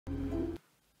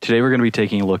Today we're going to be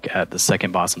taking a look at the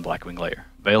second boss in Blackwing Lair,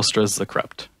 Vaelastrasz the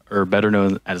Corrupt, or better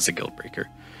known as the Guildbreaker.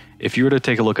 If you were to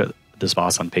take a look at this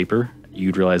boss on paper,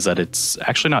 you'd realize that it's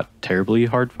actually not terribly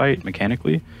hard fight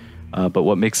mechanically, but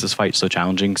what makes this fight so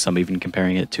challenging, some even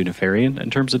comparing it to Nefarian in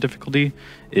terms of difficulty,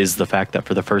 is the fact that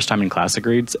for the first time in classic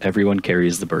raids, everyone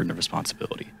carries the burden of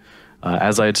responsibility.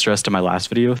 As I had stressed in my last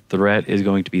video, threat is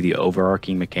going to be the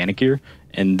overarching mechanic here,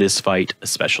 and this fight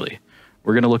especially.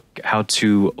 We're going to look how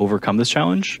to overcome this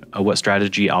challenge, what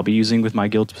strategy I'll be using with my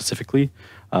guild specifically,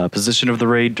 position of the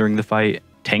raid during the fight,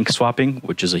 tank swapping,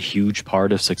 which is a huge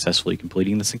part of successfully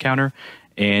completing this encounter,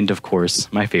 and of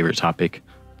course, my favorite topic,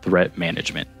 threat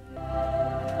management.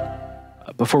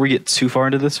 Before we get too far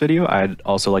into this video, I'd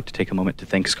also like to take a moment to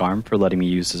thank Scarm for letting me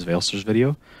use his Vaelstrasz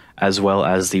video, as well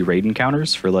as the raid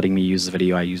encounters for letting me use the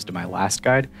video I used in my last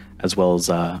guide, as well as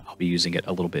I'll be using it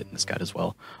a little bit in this guide as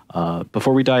well.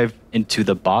 Before we dive into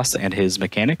the boss and his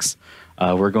mechanics,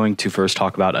 we're going to first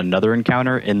talk about another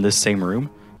encounter in this same room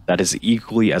that is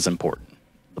equally as important,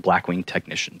 the Blackwing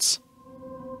Technicians.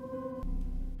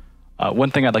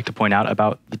 One thing I'd like to point out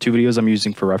about the two videos I'm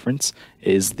using for reference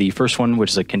is the first one,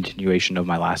 which is a continuation of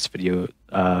my last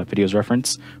video's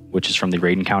reference, which is from the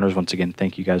raid encounters. Once again,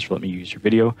 thank you guys for letting me use your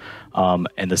video.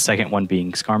 And the second one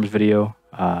being Scarm's video.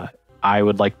 I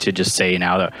would like to just say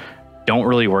now that don't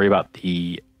really worry about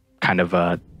the kind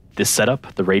of this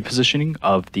setup, the raid positioning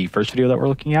of the first video that we're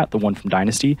looking at, the one from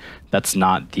Dynasty. That's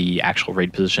not the actual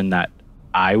raid position that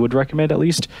I would recommend, at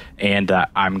least, and that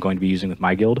I'm going to be using with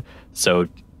my guild. So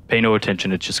pay no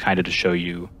attention. It's just kind of to show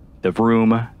you the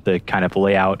room, the kind of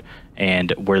layout,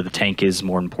 and where the tank is,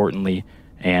 more importantly,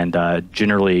 and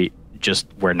generally just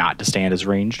where not to stand is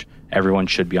ranged. Everyone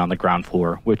should be on the ground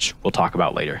floor, which we'll talk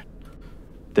about later.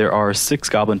 There are 6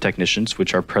 Goblin Technicians,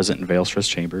 which are present in Vaelstrasz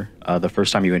Chamber the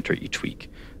first time you enter each week.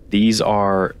 These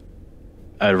are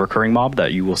a recurring mob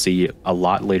that you will see a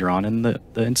lot later on in the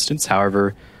instance.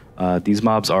 However, these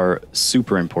mobs are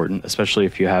super important, especially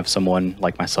if you have someone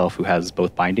like myself who has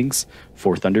both bindings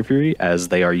for Thunder Fury, as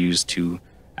they are used to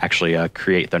actually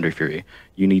create Thunder Fury.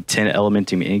 You need 10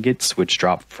 Elementium ingots, which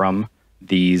drop from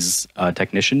these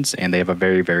technicians, and they have a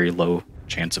very, very low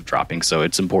chance of dropping. So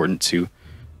it's important to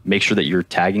make sure that you're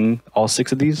tagging all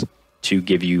 6 of these to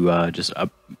give you just a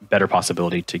better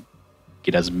possibility to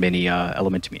get as many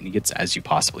Elementium ingots as you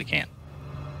possibly can.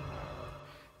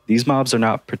 These mobs are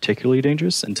not particularly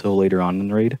dangerous until later on in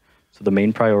the raid, so the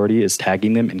main priority is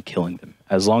tagging them and killing them.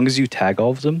 As long as you tag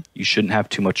all of them, you shouldn't have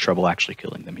too much trouble actually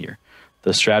killing them here.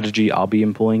 The strategy I'll be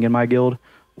employing in my guild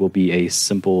will be a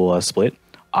simple split.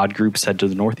 Odd groups head to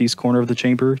the northeast corner of the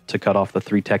chamber to cut off the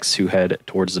 3 techs who head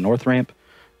towards the north ramp.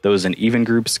 Those in even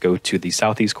groups go to the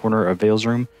southeast corner of Vael's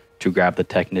room to grab the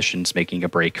technicians making a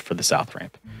break for the south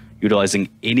ramp, utilizing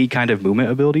any kind of movement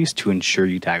abilities to ensure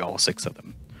you tag all 6 of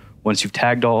them. Once you've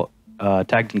tagged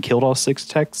and killed all 6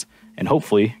 techs, and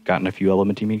hopefully gotten a few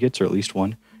Elementium ingots, or at least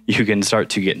one, you can start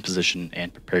to get in position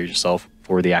and prepare yourself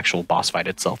for the actual boss fight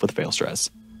itself with Vaelstrasz.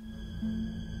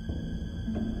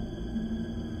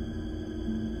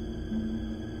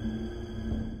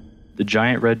 The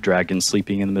giant red dragon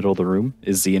sleeping in the middle of the room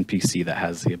is the NPC that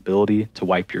has the ability to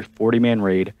wipe your 40-man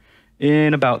raid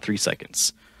in about 3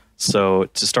 seconds. So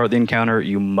to start the encounter,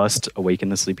 you must awaken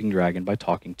the sleeping dragon by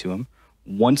talking to him.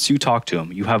 Once you talk to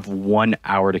him, you have 1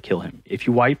 hour to kill him. If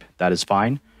you wipe, that is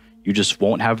fine. You just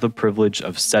won't have the privilege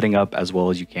of setting up as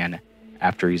well as you can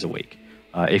after he's awake.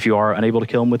 If you are unable to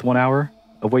kill him with 1 hour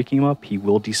of waking him up, he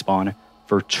will despawn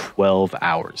for 12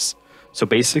 hours. So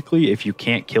basically, if you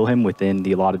can't kill him within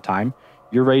the allotted time,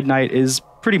 your raid night is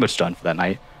pretty much done for that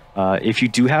night. If you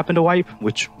do happen to wipe,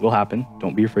 which will happen,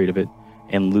 don't be afraid of it,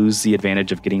 and lose the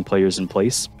advantage of getting players in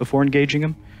place before engaging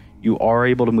him, you are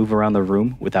able to move around the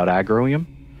room without aggroing him.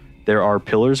 There are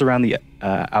pillars around the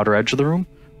outer edge of the room,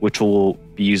 which we'll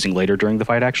be using later during the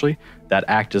fight actually, that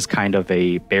act as kind of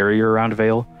a barrier around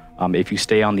Vael. If you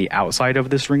stay on the outside of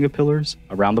this ring of pillars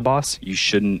around the boss, you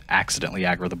shouldn't accidentally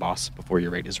aggro the boss before your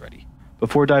raid is ready.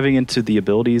 Before diving into the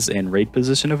abilities and raid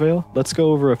position of Vael, let's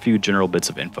go over a few general bits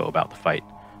of info about the fight.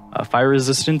 Fire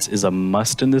resistance is a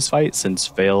must in this fight, since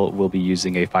Vael will be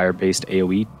using a fire-based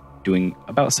AoE doing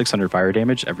about 600 fire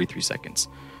damage every 3 seconds.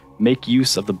 Make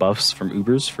use of the buffs from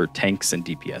Ubers for tanks and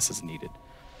DPS as needed.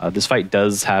 This fight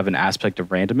does have an aspect of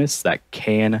randomness that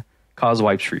can cause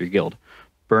wipes for your guild.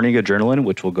 Burning Adrenaline,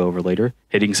 which we'll go over later,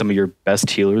 hitting some of your best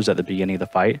healers at the beginning of the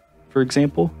fight, for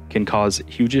example, can cause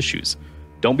huge issues.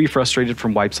 Don't be frustrated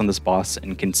from wipes on this boss,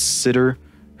 and consider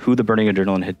who the Burning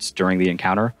Adrenaline hits during the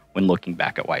encounter when looking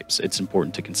back at wipes. It's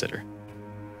important to consider.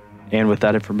 And with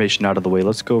that information out of the way,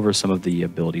 let's go over some of the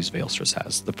abilities Vaelastrasz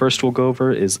has. The first we'll go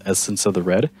over is Essence of the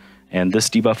Red, and this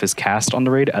debuff is cast on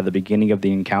the raid at the beginning of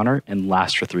the encounter and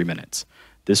lasts for 3 minutes.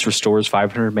 This restores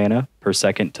 500 mana per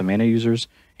second to mana users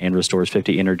and restores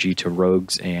 50 energy to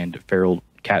rogues and feral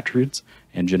cat druids,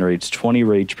 and generates 20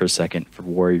 rage per second for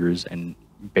warriors and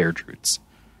bear druids.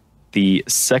 The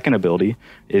second ability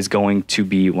is going to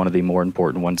be one of the more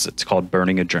important ones. It's called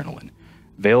Burning Adrenaline.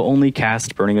 Vael only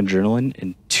casts Burning Adrenaline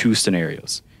in 2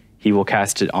 scenarios. He will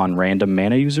cast it on random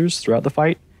mana users throughout the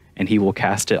fight, and he will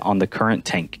cast it on the current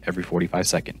tank every 45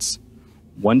 seconds.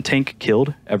 1 tank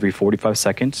killed every 45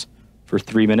 seconds for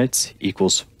 3 minutes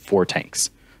equals 4 tanks.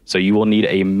 So you will need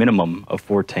a minimum of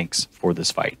 4 tanks for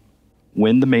this fight.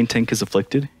 When the main tank is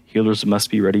afflicted, healers must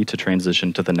be ready to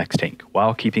transition to the next tank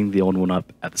while keeping the old one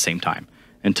up at the same time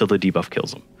until the debuff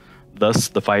kills them. Thus,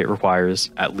 the fight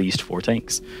requires at least 4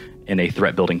 tanks in a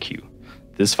threat building queue.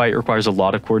 This fight requires a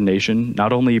lot of coordination,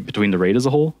 not only between the raid as a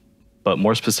whole, but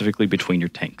more specifically between your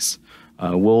tanks.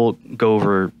 We'll go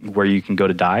over where you can go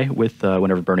to die with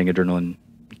whenever Burning Adrenaline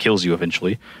kills you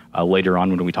eventually later on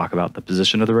when we talk about the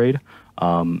position of the raid,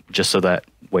 just so that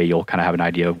way you'll kind of have an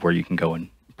idea of where you can go and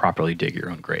properly dig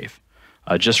your own grave.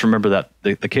 Just remember that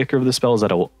the kicker of the spell is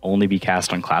that it will only be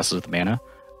cast on classes with mana,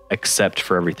 except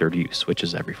for every third use, which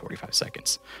is every 45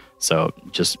 seconds. So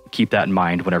just keep that in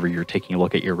mind whenever you're taking a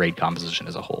look at your raid composition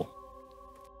as a whole.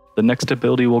 The next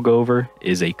ability we'll go over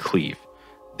is a Cleave.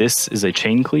 This is a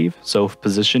chain cleave, so if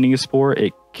positioning is poor,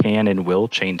 it can and will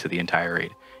chain to the entire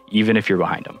raid, even if you're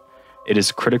behind them. It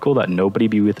is critical that nobody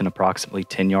be within approximately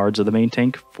 10 yards of the main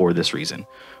tank for this reason.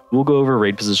 We'll go over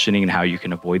raid positioning and how you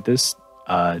can avoid this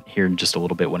here in just a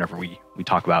little bit whenever we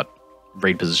talk about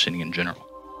raid positioning in general.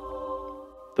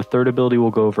 The third ability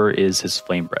we'll go over is his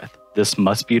Flame Breath. This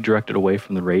must be directed away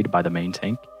from the raid by the main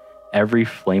tank. Every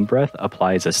Flame Breath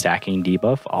applies a stacking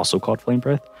debuff, also called Flame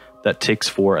Breath, that ticks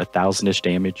for 1,000-ish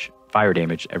damage, fire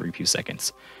damage every few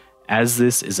seconds. As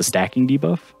this is a stacking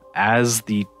debuff, as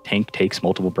the tank takes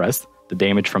multiple breaths, the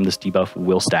damage from this debuff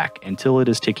will stack until it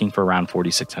is ticking for around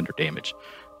 4,600 damage.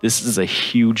 This is a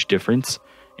huge difference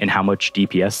in how much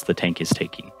DPS the tank is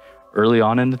taking. Early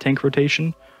on in the tank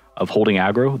rotation of holding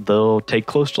aggro, they'll take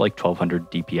close to like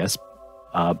 1,200 DPS.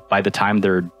 By the time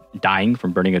they're dying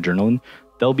from Burning Adrenaline,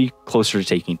 they'll be closer to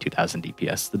taking 2,000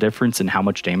 DPS. The difference in how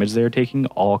much damage they're taking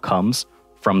all comes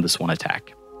from this one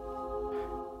attack.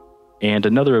 And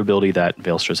another ability that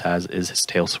Vaelastrasz has is his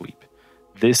Tail Sweep.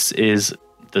 This is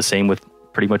the same with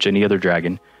pretty much any other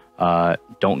dragon.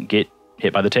 Don't get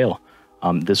hit by the tail.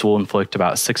 This will inflict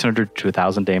about 600 to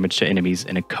 1,000 damage to enemies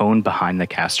in a cone behind the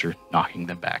caster, knocking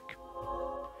them back.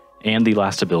 And the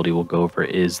last ability we'll go over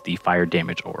is the Fire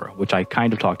Damage Aura, which I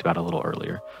kind of talked about a little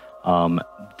earlier.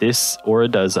 This aura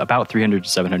does about 300 to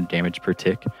 700 damage per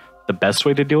tick. The best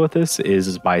way to deal with this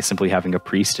is by simply having a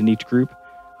priest in each group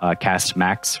cast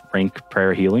max rank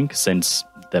prayer healing, since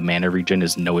the mana regen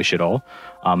is no issue at all.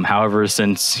 However,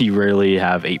 since you rarely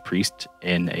have 8 priests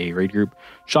in a raid group,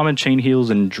 shaman chain heals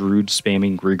and druid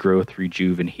spamming regrowth,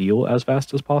 rejuve, and heal as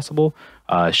fast as possible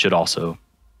should also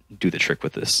do the trick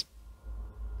with this.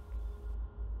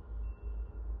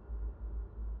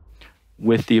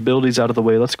 With the abilities out of the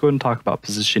way, let's go ahead and talk about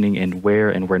positioning and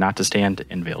where not to stand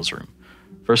in Vael's room.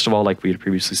 First of all, like we had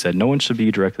previously said, no one should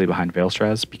be directly behind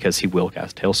Vaelastrasz because he will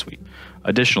cast Tail Sweep.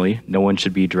 Additionally, no one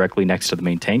should be directly next to the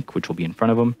main tank, which will be in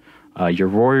front of him. Your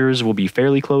warriors will be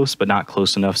fairly close, but not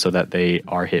close enough so that they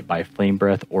are hit by Flame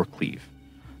Breath or Cleave.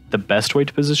 The best way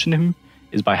to position him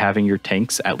is by having your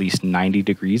tanks at least 90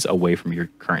 degrees away from your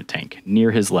current tank,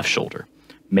 near his left shoulder.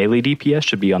 Melee DPS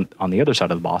should be on the other side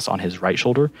of the boss, on his right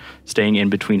shoulder, staying in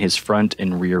between his front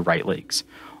and rear right legs.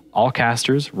 All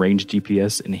casters, ranged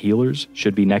DPS, and healers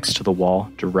should be next to the wall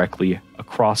directly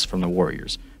across from the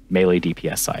warriors, melee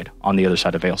DPS side, on the other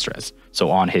side of Vaelastrasz,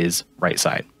 so on his right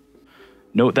side.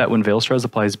 Note that when Vaelastrasz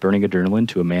applies Burning Adrenaline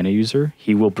to a mana user,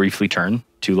 he will briefly turn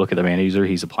to look at the mana user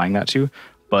he's applying that to,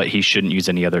 but he shouldn't use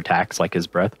any other attacks like his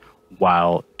breath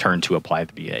while turn to apply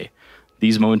the BA.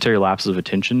 These momentary lapses of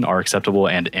attention are acceptable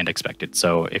and expected,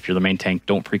 so if you're the main tank,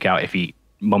 don't freak out if he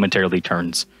momentarily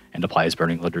turns and applies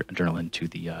Burning Adrenaline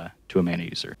to a mana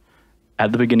user.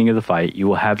 At the beginning of the fight, you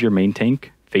will have your main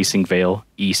tank facing Vael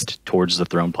east towards the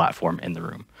throne platform in the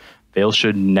room. Vael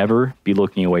should never be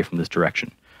looking away from this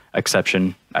direction,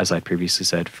 exception, as I previously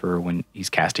said, for when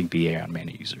he's casting BA on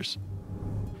mana users.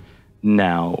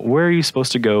 Now, where are you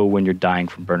supposed to go when you're dying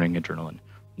from Burning Adrenaline?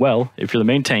 Well, if you're the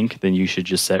main tank, then you should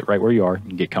just sit right where you are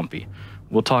and get comfy.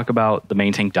 We'll talk about the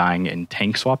main tank dying and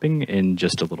tank swapping in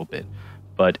just a little bit.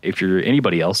 But if you're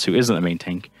anybody else who isn't the main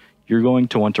tank, you're going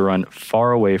to want to run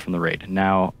far away from the raid.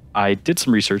 Now, I did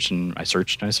some research and I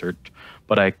searched,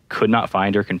 but I could not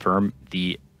find or confirm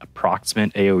the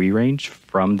approximate AoE range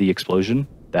from the explosion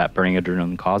that Burning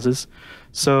Adrenaline causes.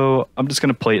 So I'm just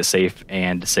going to play it safe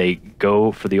and say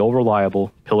go for the old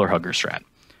reliable Pillar Hugger strat.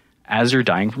 As you're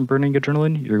dying from Burning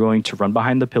Adrenaline, you're going to run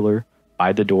behind the pillar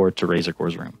by the door to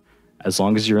Razorgore's room. As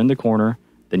long as you're in the corner,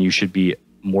 then you should be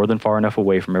more than far enough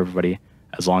away from everybody,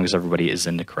 as long as everybody is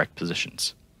in the correct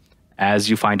positions.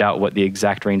 As you find out what the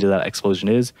exact range of that explosion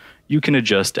is, you can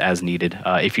adjust as needed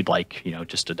if you'd like,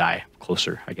 just to die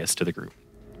closer, I guess, to the group.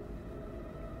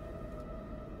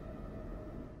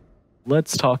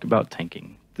 Let's talk about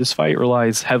tanking. This fight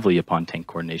relies heavily upon tank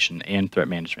coordination and threat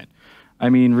management. I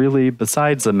mean, really,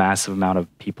 besides the massive amount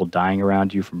of people dying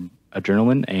around you from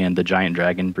adrenaline and the giant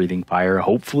dragon breathing fire,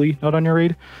 hopefully not on your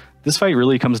raid, this fight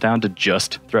really comes down to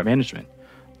just threat management.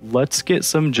 Let's get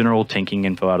some general tanking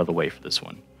info out of the way for this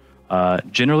one.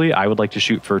 Generally, I would like to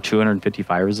shoot for 250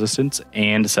 fire resistance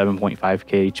and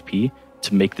 7.5k HP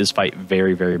to make this fight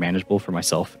very, very manageable for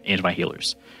myself and my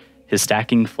healers. His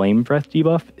stacking flame breath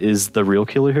debuff is the real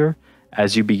killer here,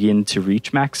 as you begin to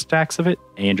reach max stacks of it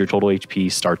and your total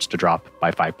HP starts to drop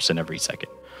by 5% every second.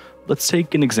 Let's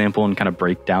take an example and kind of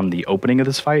break down the opening of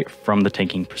this fight from the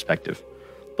tanking perspective.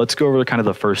 Let's go over kind of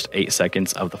the first 8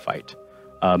 seconds of the fight.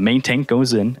 Main tank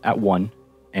goes in at 1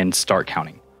 and start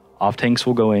counting. Off tanks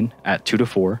will go in at 2 to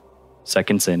 4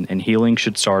 seconds in, and healing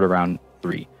should start around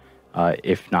 3,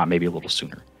 if not maybe a little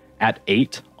sooner. At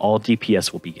 8, all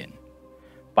DPS will begin.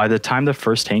 By the time the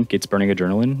first tank gets Burning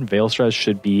Adrenaline, Vaelastrasz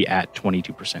should be at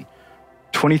 22%.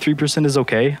 23% is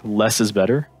okay, less is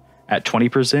better. At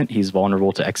 20%, he's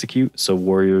vulnerable to execute, so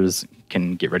warriors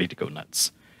can get ready to go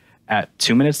nuts. At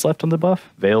 2 minutes left on the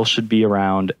buff, Vael should be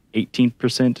around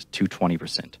 18% to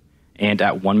 20%. And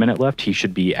at 1 minute left, he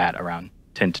should be at around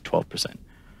 10 to 12%.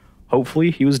 Hopefully,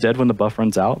 he was dead when the buff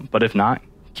runs out, but if not,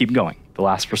 keep going. The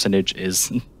last percentage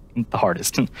is the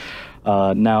hardest.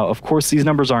 Now, of course, these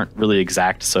numbers aren't really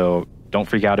exact, so don't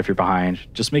freak out if you're behind.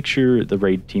 Just make sure the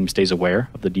raid team stays aware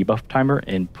of the debuff timer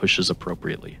and pushes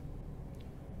appropriately.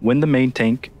 When the main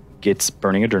tank gets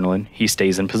Burning Adrenaline, he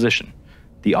stays in position.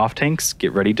 The off tanks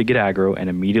get ready to get aggro and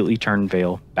immediately turn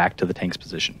Vael back to the tank's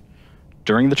position.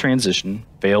 During the transition,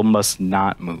 Vael must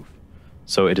not move,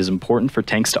 so it is important for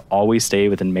tanks to always stay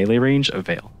within melee range of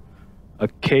Vael.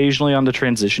 Occasionally on the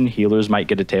transition, healers might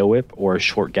get a tail whip or a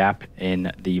short gap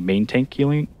in the main tank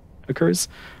healing occurs.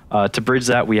 To bridge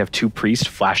that, we have 2 priests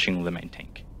flashing the main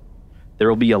tank. There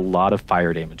will be a lot of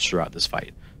fire damage throughout this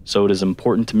fight, so it is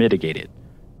important to mitigate it.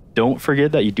 Don't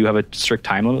forget that you do have a strict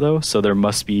time limit though, so there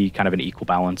must be kind of an equal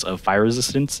balance of fire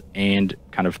resistance and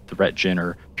kind of threat gen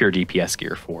or pure DPS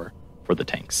gear for the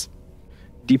tanks.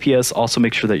 DPS, also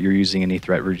make sure that you're using any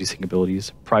threat reducing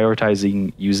abilities,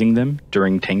 prioritizing using them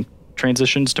during tank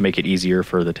transitions to make it easier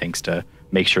for the tanks to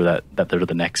make sure that they're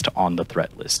the next on the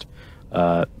threat list.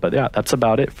 But yeah, that's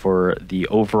about it for the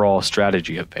overall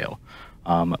strategy of Vael.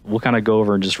 We'll kind of go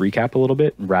over and just recap a little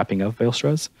bit, wrapping up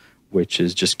Vaelastrasz, which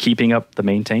is just keeping up the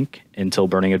main tank until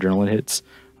Burning Adrenaline hits,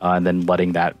 and then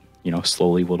letting that,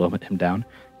 slowly whittle him down.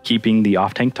 Keeping the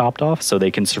off tank topped off so they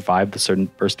can survive the certain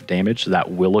burst of damage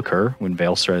that will occur when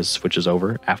Vaelastrasz switches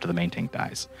over after the main tank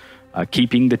dies.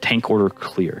 Keeping the tank order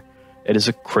clear. It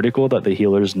is critical that the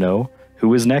healers know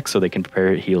who is next so they can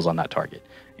prepare heals on that target.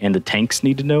 And the tanks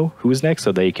need to know who is next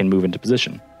so they can move into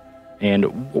position.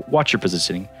 And watch your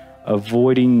positioning.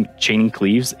 Avoiding chaining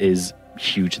cleaves is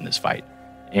huge in this fight.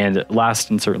 And last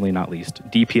and certainly not least,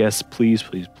 DPS, please,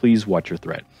 please, please watch your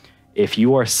threat. If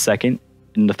you are second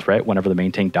in the threat whenever the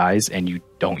main tank dies and you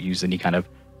don't use any kind of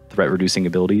threat reducing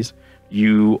abilities,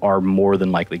 you are more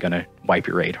than likely going to wipe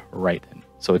your raid right then.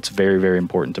 So it's very, very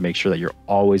important to make sure that you're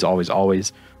always, always,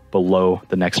 always below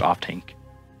the next off tank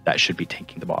that should be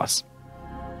tanking the boss.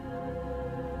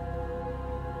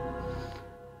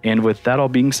 And with that all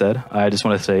being said, I just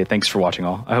want to say thanks for watching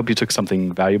all. I hope you took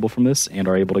something valuable from this and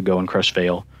are able to go and crush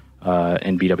Vael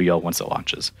in BWL once it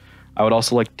launches. I would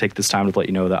also like to take this time to let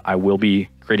you know that I will be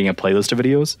creating a playlist of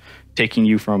videos taking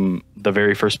you from the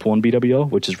very first pull in BWL,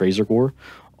 which is Razorgore,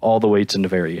 all the way to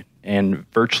Navarian, and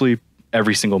virtually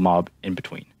every single mob in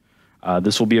between.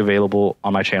 This will be available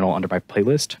on my channel under my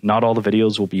playlist. Not all the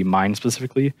videos will be mine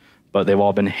specifically, but they've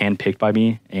all been handpicked by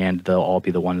me, and they'll all be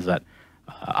the ones that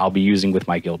I'll be using with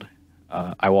my guild.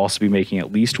 I will also be making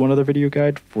at least one other video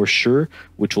guide for sure,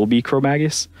 which will be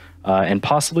Cro-Magus, and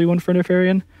possibly one for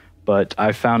Nefarian, but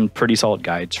I've found pretty solid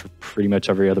guides for pretty much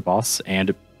every other boss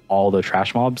and all the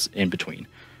trash mobs in between.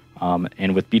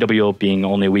 And with BWL being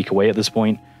only a week away at this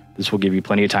point, this will give you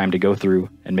plenty of time to go through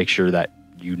and make sure that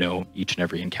you know each and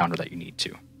every encounter that you need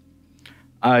to.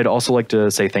 I'd also like to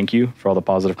say thank you for all the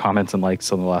positive comments and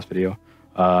likes on the last video.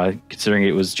 Considering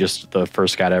it was just the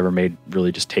first guide I ever made,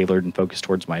 really just tailored and focused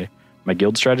towards my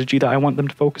guild strategy that I want them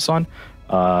to focus on.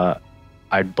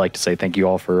 I'd like to say thank you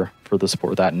all for the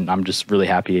support with that, and I'm just really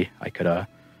happy I could,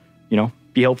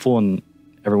 be helpful and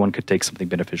everyone could take something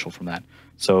beneficial from that.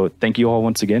 So thank you all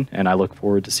once again, and I look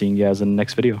forward to seeing you guys in the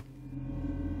next video.